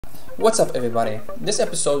What's up everybody? In this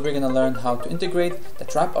episode we're going to learn how to integrate the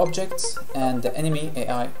trap objects and the enemy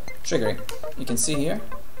AI triggering. You can see here,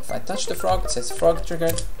 if I touch the frog it says frog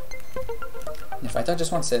triggered, and if I touch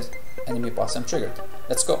this one it says enemy possum triggered.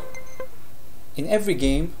 Let's go. In every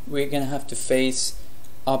game we're going to have to face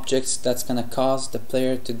objects that's going to cause the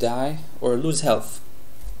player to die or lose health.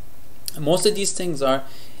 Most of these things are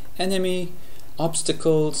enemy,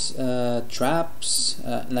 obstacles, traps,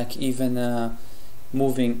 like even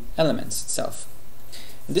moving elements itself.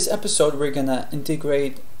 In this episode we're gonna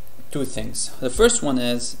integrate two things. The first one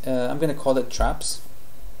is I'm gonna call it traps,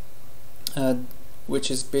 which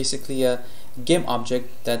is basically a game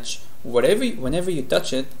object that whenever you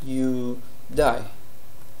touch it you die.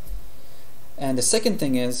 And the second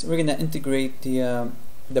thing is we're gonna integrate the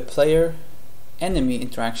player enemy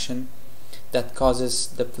interaction that causes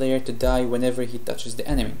the player to die whenever he touches the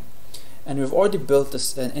enemy. And we've already built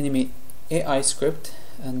an enemy AI script,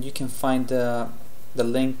 and you can find the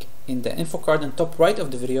link in the info card on top right of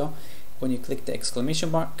the video when you click the exclamation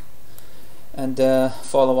mark, and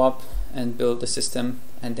follow up and build the system,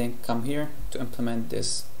 and then come here to implement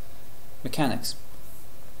this mechanics.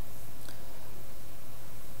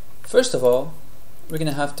 First of all, we're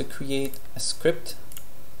gonna have to create a script.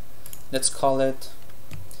 Let's call it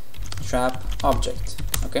trap object.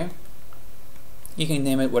 Okay, you can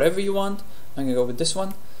name it whatever you want. I'm gonna go with this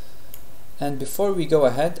one. And before we go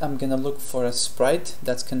ahead, I'm gonna look for a sprite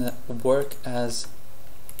that's gonna work as,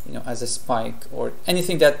 as a spike or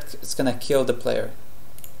anything that's gonna kill the player.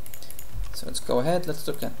 So let's go ahead. Let's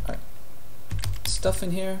look at our stuff in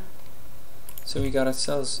here. So we got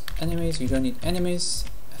ourselves enemies. We don't need enemies.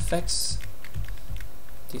 Effects.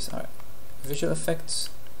 These are visual effects.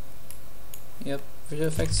 Yep, visual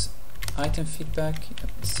effects. Item feedback. Yep,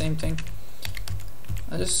 the same thing.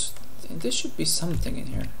 I just think there should be something in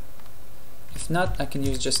here. If not, I can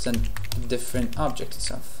use just a different object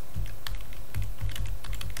itself.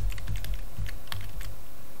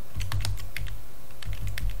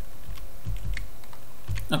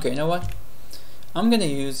 Okay, you know what? I'm gonna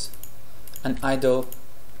use an idle.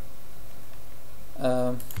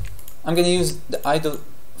 I'm gonna use the idle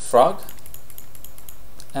frog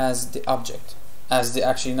as the object, as the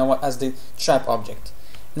as the trap object,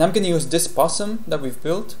 and I'm gonna use this possum that we've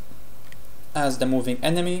built as the moving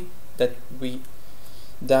enemy that we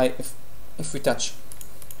die if we touch.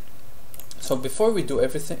 So before we do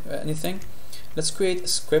anything, let's create a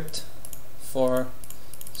script for.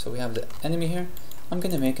 So we have the enemy here. I'm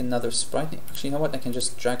gonna make another sprite. Actually, you know what? I can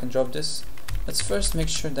just drag and drop this. Let's first make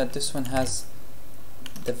sure that this one has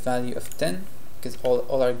the value of 10, because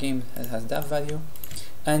all our game has that value.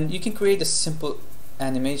 And you can create a simple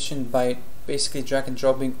animation by basically drag and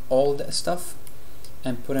dropping all the stuff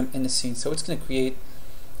and put them in the scene. So it's gonna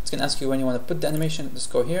ask you when you want to put the animation. Let's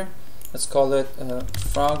go here. Let's call it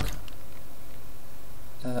frog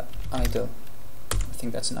idle. I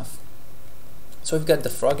think that's enough. So we've got the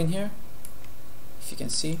frog in here. If you can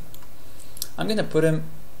see, I'm gonna put him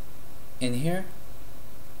in here,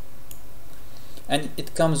 and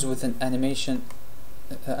it comes with an animation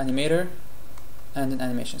animator and an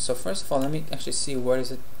animation. So first of all, let me actually see where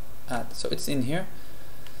is it at. So it's in here.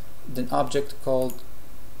 The object called,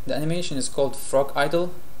 the animation is called frog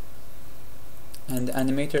idle, and the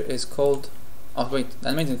animator is called, the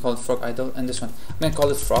animator is called frog idle, and this one I'm gonna call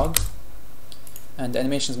it frog, and the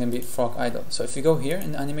animation is gonna be frog idle. So if you go here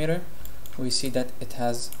in the animator, we see that it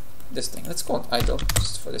has this thing. Let's call it idle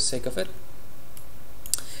just for the sake of it.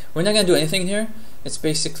 We're not gonna do anything here. It's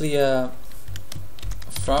basically a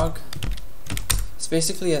frog. It's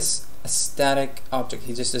basically a static object.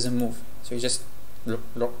 He just doesn't move. So he just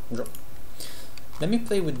drop. Let me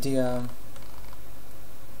play with the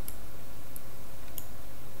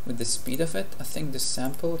speed of it. I think the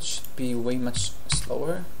sample should be way much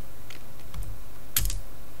slower.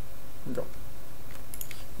 Drop.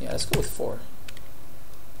 Yeah, let's go with 4.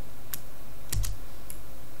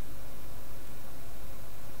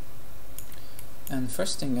 And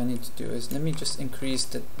first thing I need to do is let me just increase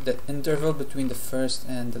the interval between the first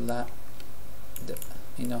and the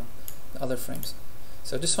other frames.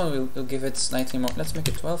 So this one will give it slightly more. Let's make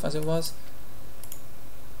it 12 as it was.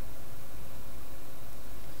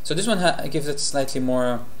 So this one gives it slightly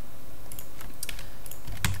more,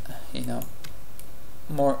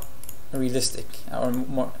 more realistic or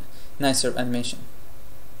more nicer animation.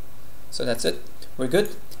 So that's it. We're good,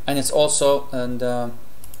 and it's also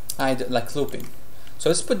like looping. So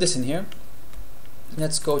let's put this in here.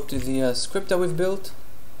 Let's go to the script that we've built.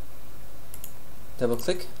 Double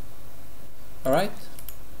click. All right.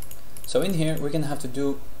 So in here we're gonna have to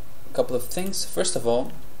do a couple of things. First of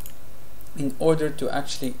all, in order to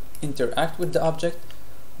actually interact with the object,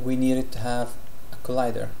 we need it to have a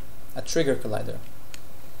collider, a trigger collider.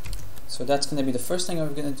 So that's going to be the first thing we're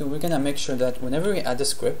going to do. We're going to make sure that whenever we add a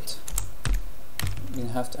script, we're going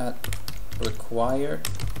to have to add required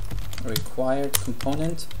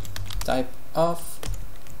component type of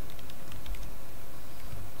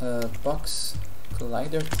box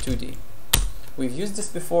collider 2D. We've used this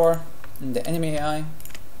before in the enemy AI.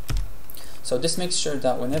 So this makes sure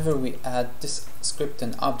that whenever we add this script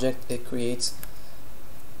and object, it creates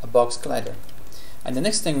a box collider. And the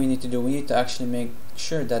next thing we need to do, we need to actually make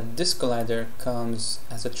sure that this collider comes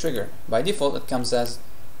as a trigger. By default, it comes as,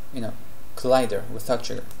 collider without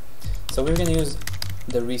trigger. So we're going to use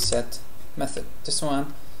the reset method. This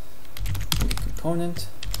one, component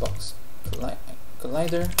box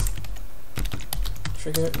collider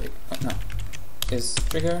trigger is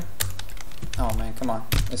trigger. Oh man, come on,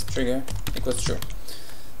 is trigger equals true.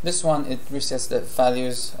 This one, it resets the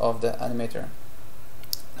values of the animator,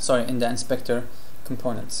 sorry, in the inspector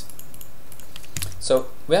components. So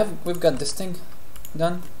we've got this thing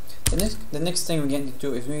done. The next thing we need to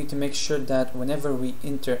do is we need to make sure that whenever we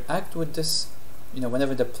interact with this,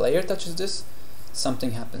 whenever the player touches this,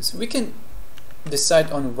 something happens. We can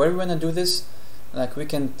decide on where we want to do this. Like we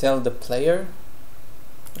can tell the player,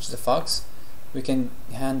 which is the fox, we can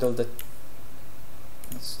handle the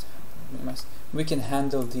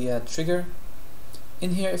trigger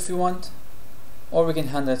in here if you want, or we can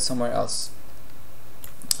handle it somewhere else.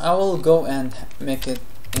 I will go and make it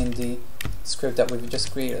in the script that we've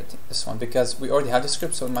just created, this one, because we already have the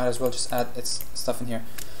script, so we might as well just add its stuff in here.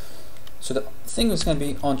 So the thing is going to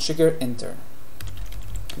be on trigger enter,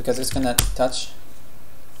 because it's going to touch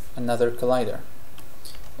another collider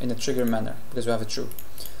in a trigger manner, because we have a true.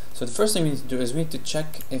 So the first thing we need to do is we need to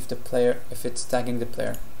check if if it's tagging the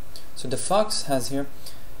player. So the fox has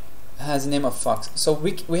the name of fox. So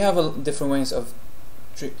we have different ways of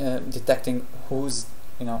detecting who's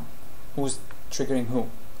triggering who.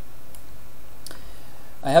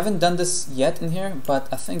 I haven't done this yet in here, but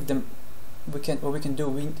I think what we can do,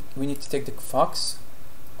 we need to take the fox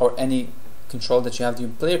or any control that you have, the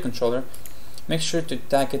player controller, make sure to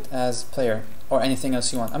tag it as player or anything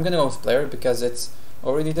else you want. I'm gonna go with player because it's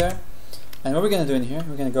already there. And what we're gonna do in here,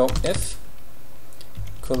 we're gonna go if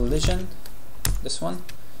collision, this one,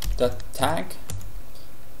 dot tag.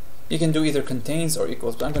 You can do either contains or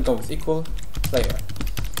equals, but I'm gonna go with equal player.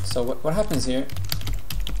 So what happens here?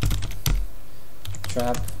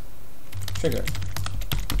 Trap trigger.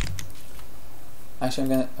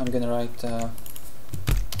 Actually, I'm gonna write the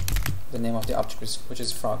name of the object, which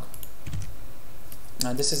is frog.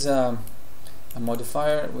 Now this is a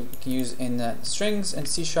modifier we can use in strings and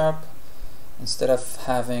C#. Instead of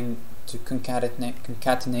having to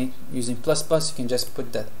concatenate using ++, you can just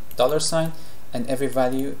put that $, and every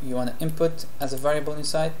value you want to input as a variable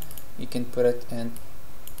inside, you can put it in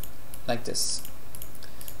like this.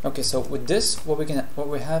 Okay, so with this, what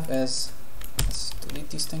we have is, let's delete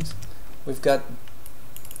these things. We've got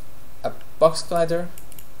a box collider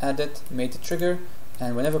added, made the trigger,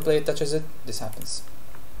 and whenever player touches it, this happens.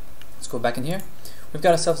 Let's go back in here. We've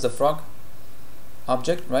got ourselves the frog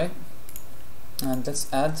object, right? And let's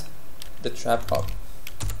add the trap up.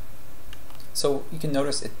 So you can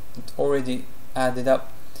notice it already added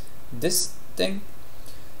up this thing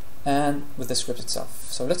and with the script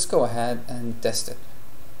itself. So let's go ahead and test it.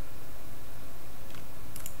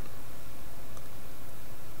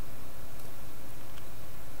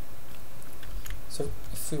 So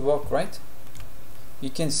if we walk right, you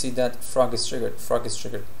can see that frog is triggered,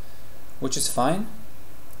 which is fine,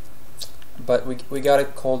 but we got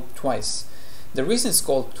it called twice. The reason it's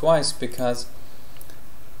called twice because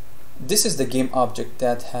this is the game object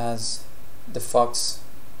that has the fox,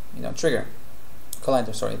 trigger,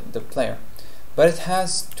 collider, sorry, the player, but it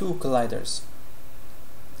has two colliders.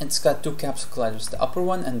 It's got two capsule colliders, the upper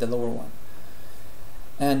one and the lower one,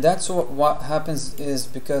 and that's what happens is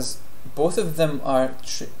because both of them are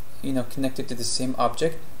connected to the same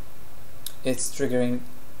object, it's triggering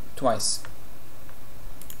twice.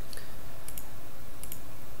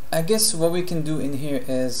 I guess what we can do in here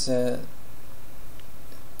is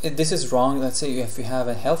this is wrong. Let's say if you have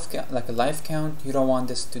a health count, like a life count, you don't want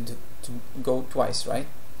this to go twice, right?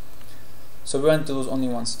 So we want to lose only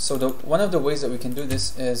once. So one of the ways that we can do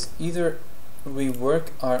this is either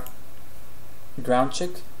rework our ground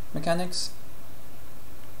check mechanics.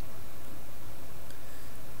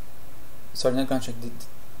 Sorry, not ground check.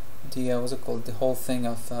 What's it called? The whole thing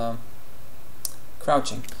of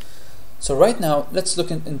crouching. So right now, let's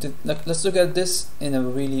look at this in a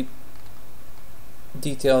really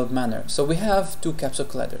detailed manner. So we have two capsule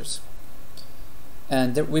colliders,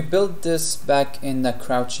 And we built this back in the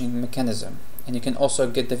crouching mechanism, and you can also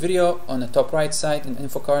get the video on the top right side in the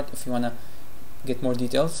info card if you want to get more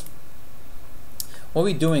details. What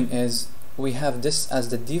we're doing is we have this as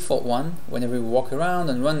the default one whenever we walk around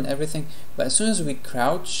and run everything, but as soon as we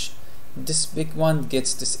crouch, this big one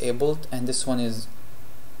gets disabled and this one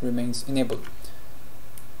remains enabled.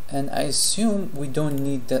 And I assume we don't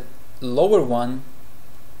need the lower one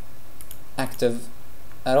active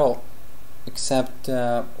at all, except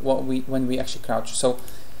when we actually crouch. So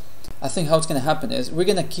I think how it's going to happen is we're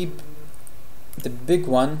going to keep the big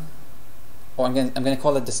one, or I'm going to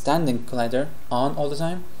call it the standing collider, on all the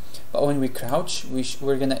time, but when we crouch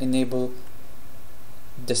we're going to enable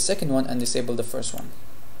the second one and disable the first one.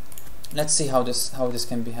 Let's see how this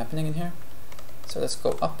can be happening in here. So let's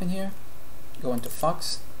go up in here, go into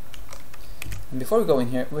Fox, and before we go in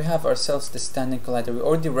here we have ourselves the standing collider. We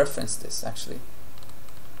already referenced this actually.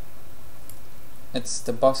 It's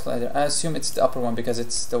the box collider. I assume it's the upper one because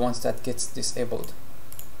it's the ones that gets disabled.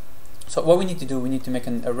 So what we need to do, we need to make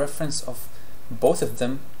a reference of both of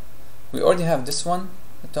them. We already have this one,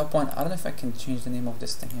 the top one. I don't know if I can change the name of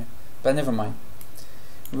this thing here, but never mind.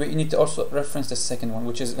 We need to also reference the second one,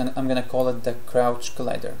 which is I'm gonna call it the crouch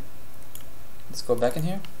collider. Let's go back in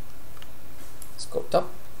here. Let's go top.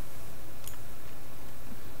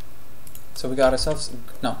 So we got ourselves,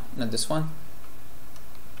 no, not this one.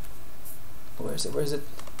 Where is it?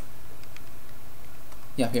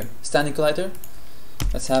 Yeah, here. Standing collider.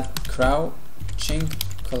 Let's have crouching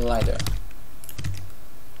collider.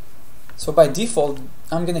 So by default,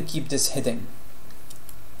 I'm gonna keep this hidden.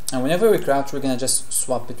 And whenever we crouch, we're gonna just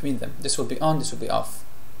swap between them. This will be on, this will be off.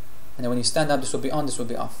 And then when you stand up, this will be on, this will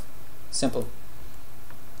be off. Simple.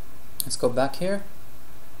 Let's go back here.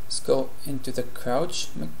 Let's go into the crouch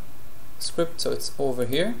script, so it's over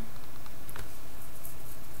here.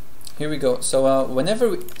 Here we go. So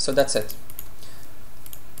so that's it.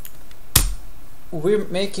 We're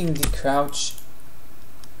making the crouch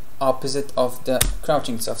opposite of the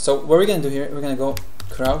crouching stuff. So what we're gonna do here, we're gonna go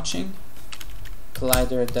crouching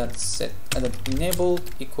collider set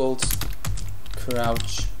enabled equals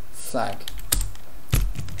crouch flag.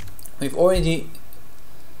 We've already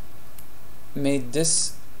made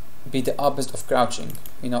this be the opposite of crouching.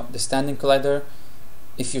 You know, the standing collider,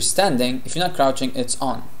 if you're standing, if you're not crouching, it's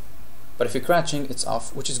on. But if you're crouching, it's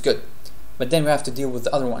off, which is good. But then we have to deal with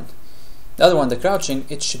the other one. The other one, the crouching,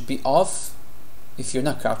 it should be off if you're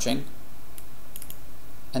not crouching,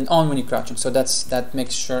 and on when you're crouching. So that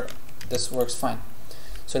makes sure this works fine.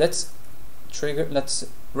 So let's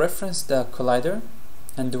reference the collider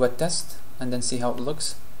and do a test and then see how it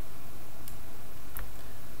looks.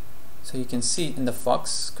 So you can see in the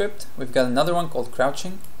Fox script we've got another one called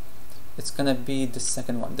crouching. It's gonna be the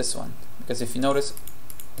second one, this one, because if you notice,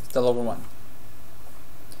 it's the lower one.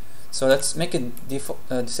 So let's make it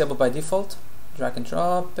disabled by default. Drag and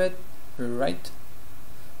drop it right.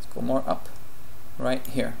 Let's go more up, right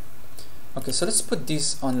here. Okay, so let's put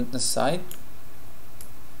these on the side.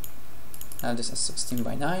 Now this is 16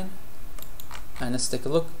 by 9, and let's take a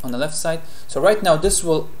look on the left side. So right now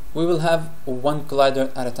we will have one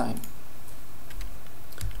collider at a time.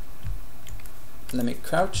 Let me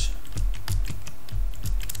crouch.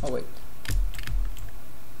 Oh wait.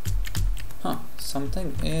 Huh,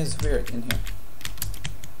 something is weird in here.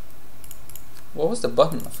 What was the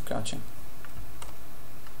button of crouching?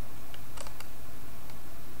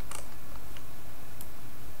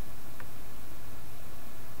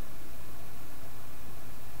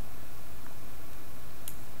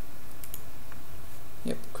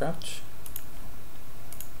 Yep, crouch.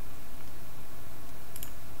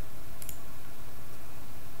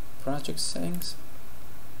 Project settings.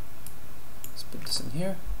 Let's put this in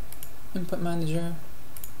here. Input manager.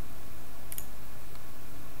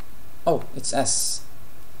 Oh, it's S.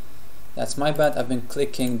 That's my bad. I've been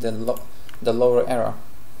clicking the lower arrow.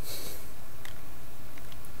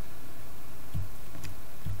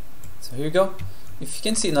 So here you go. If you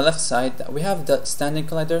can see on the left side that we have the standing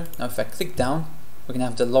collider. Now if I click down, we're gonna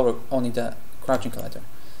have the lower, only the crouching collider.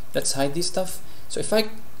 Let's hide this stuff. So if I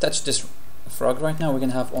touch this frog right now, we're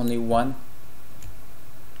gonna have only one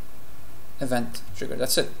event trigger.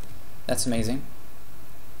 That's it. That's amazing.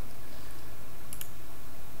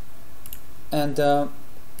 And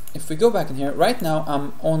if we go back in here, right now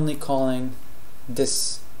I'm only calling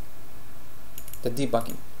this the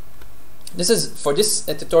debugging. This is for this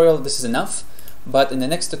tutorial. This is enough. But in the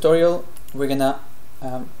next tutorial, we're gonna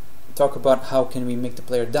talk about how can we make the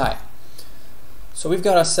player die. So we've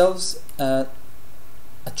got ourselves a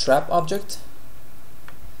trap object.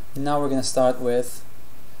 And now we're gonna start with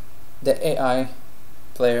the AI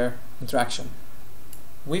player interaction.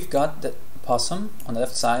 we've got the possum on the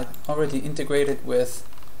left side already integrated with,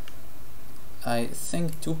 I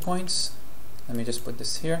think, 2 points. Let me just put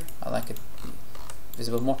this here. I like it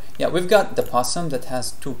visible more. Yeah, we've got the possum that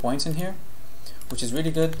has 2 points in here, which is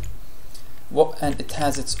really good. And it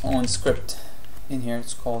has its own script in here.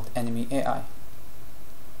 It's called enemy AI.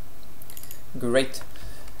 Great.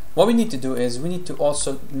 What we need to do is we need to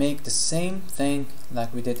also make the same thing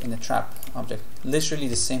like we did in the trap object. Literally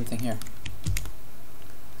the same thing here.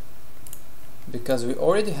 Because we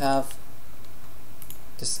already have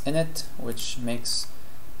this init, which makes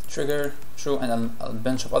trigger true, and a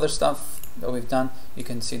bunch of other stuff that we've done. You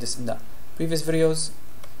can see this in the previous videos.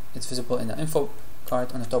 It's visible in the info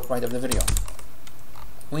card on the top right of the video.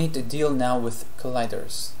 We need to deal now with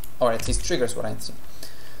colliders, or at least triggers, what I see.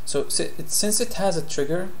 So since it has a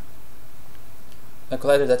trigger, a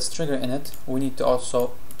collider that's trigger in it, we need to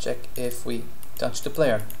also check if we touch the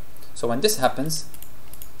player. So when this happens,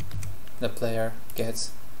 the player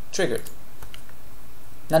gets triggered.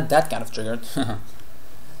 Not that kind of triggered.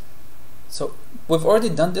 So we've already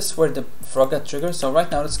done this where the frog got triggered. So right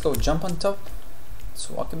now let's go jump on top. Let's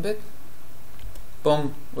walk a bit.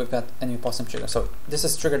 Boom, we've got enemy possum trigger. So this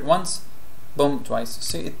is triggered once, boom, twice.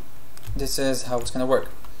 See, this is how it's gonna work.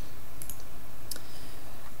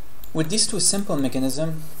 With these two simple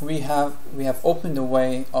mechanisms, we have opened the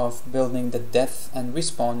way of building the death and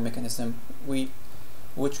respawn mechanism,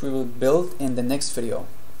 which we will build in the next video.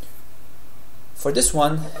 For this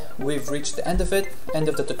one, we've reached the end of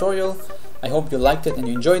the tutorial. I hope you liked it and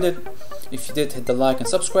you enjoyed it. If you did, hit the like and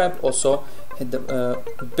subscribe. Also, hit the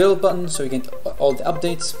bell button so you get all the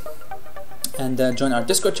updates. And join our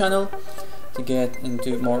Discord channel to get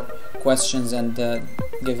into more questions and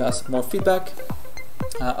give us more feedback.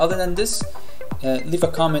 Other than this, leave a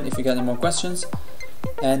comment if you got any more questions.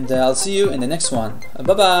 And I'll see you in the next one.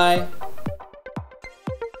 Bye-bye!